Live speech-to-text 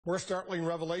More startling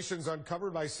revelations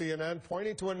uncovered by CNN,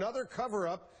 pointing to another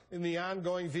cover-up in the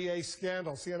ongoing VA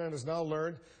scandal. CNN has now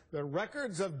learned that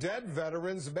records of dead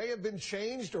veterans may have been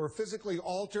changed or physically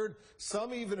altered,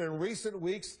 some even in recent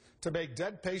weeks, to make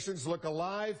dead patients look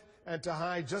alive and to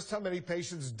hide just how many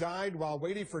patients died while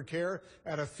waiting for care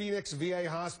at a Phoenix VA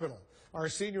hospital. Our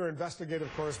senior investigative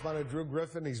correspondent, Drew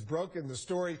Griffin, he's broken the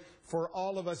story for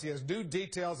all of us. He has new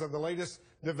details of the latest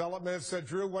developments.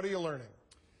 Drew, what are you learning?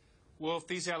 Wolf,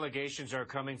 these allegations are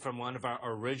coming from one of our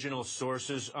original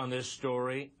sources on this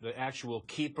story, the actual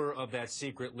keeper of that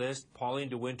secret list, Pauline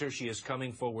DeWinter. She is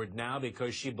coming forward now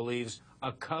because she believes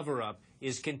a cover-up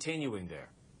is continuing there.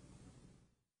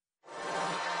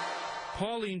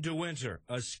 Pauline DeWinter,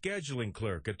 a scheduling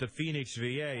clerk at the Phoenix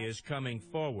VA, is coming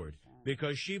forward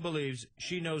because she believes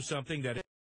she knows something that is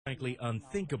frankly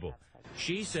unthinkable.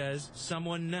 She says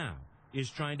someone now is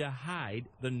trying to hide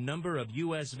the number of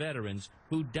U.S. veterans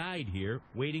who died here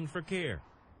waiting for care.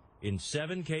 In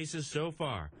 7 cases so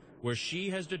far, where she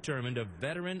has determined a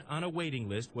veteran on a waiting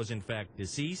list was in fact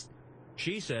deceased,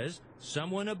 she says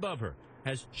someone above her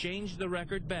has changed the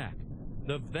record back.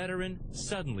 The veteran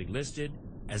suddenly listed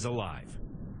as alive.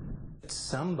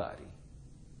 Somebody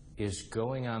is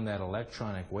going on that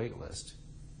electronic wait list,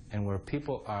 and where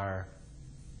people are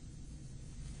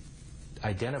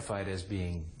identified as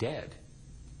being dead,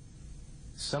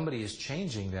 somebody is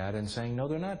changing that and saying, no,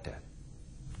 they're not dead.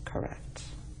 Correct.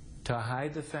 To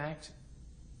hide the fact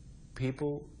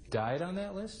people died on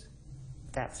that list?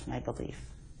 That's my belief.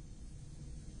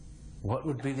 What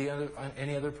would be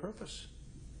any other purpose?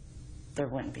 There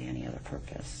wouldn't be any other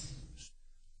purpose.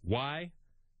 Why?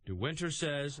 DeWinter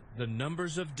says the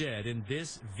numbers of dead in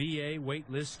this VA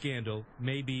waitlist scandal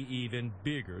may be even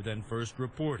bigger than first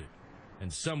reported.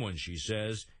 And someone, she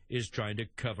says, is trying to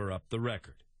cover up the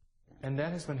record. And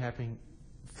that has been happening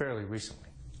fairly recently.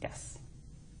 Yes.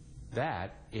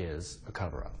 That is a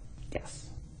cover-up. Yes.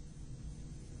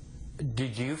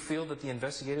 Did you feel that the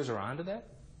investigators are onto that?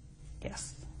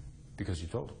 Yes. Because you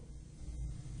told them.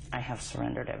 I have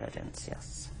surrendered evidence,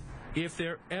 yes. If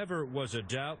there ever was a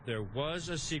doubt there was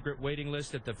a secret waiting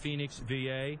list at the Phoenix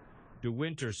VA,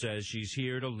 DeWinter says she's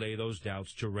here to lay those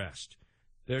doubts to rest.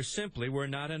 There simply were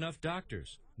not enough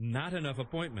doctors, not enough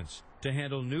appointments to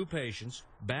handle new patients,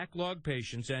 backlog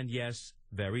patients, and yes,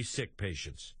 very sick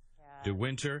patients.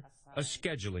 DeWinter, a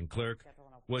scheduling clerk,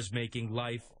 was making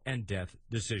life and death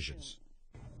decisions.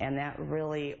 And that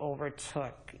really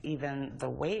overtook even the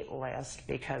wait list,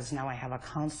 because now I have a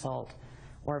consult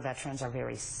where veterans are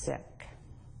very sick.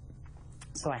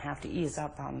 So I have to ease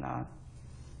up on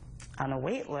the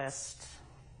wait list.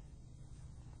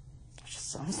 It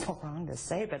just sounds so wrong to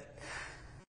say, but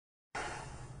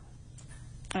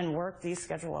and work these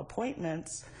schedule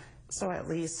appointments, so at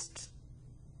least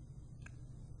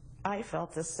I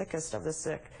felt the sickest of the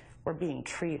sick were being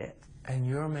treated. And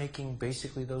you're making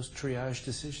basically those triage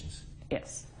decisions?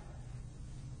 Yes.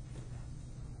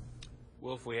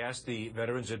 Wolf, we asked the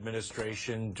Veterans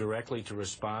Administration directly to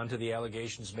respond to the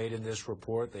allegations made in this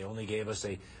report. They only gave us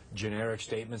a generic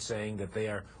statement saying that they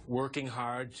are working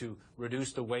hard to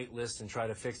reduce the wait list and try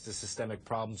to fix the systemic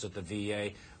problems at the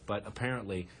VA. But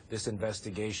apparently, this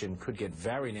investigation could get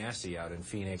very nasty out in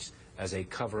Phoenix, as a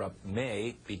cover-up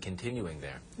may be continuing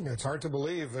there. It's hard to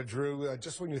believe, Drew.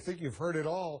 Just when you think you've heard it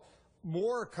all,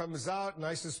 more comes out, and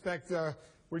I suspect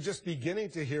we're just beginning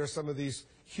to hear some of these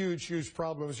huge, huge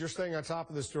problems. You're staying on top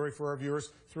of the story for our viewers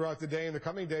throughout the day in the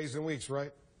coming days and weeks,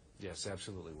 right? Yes,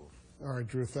 absolutely, Wolf. All right,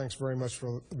 Drew, thanks very much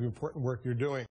for the important work you're doing.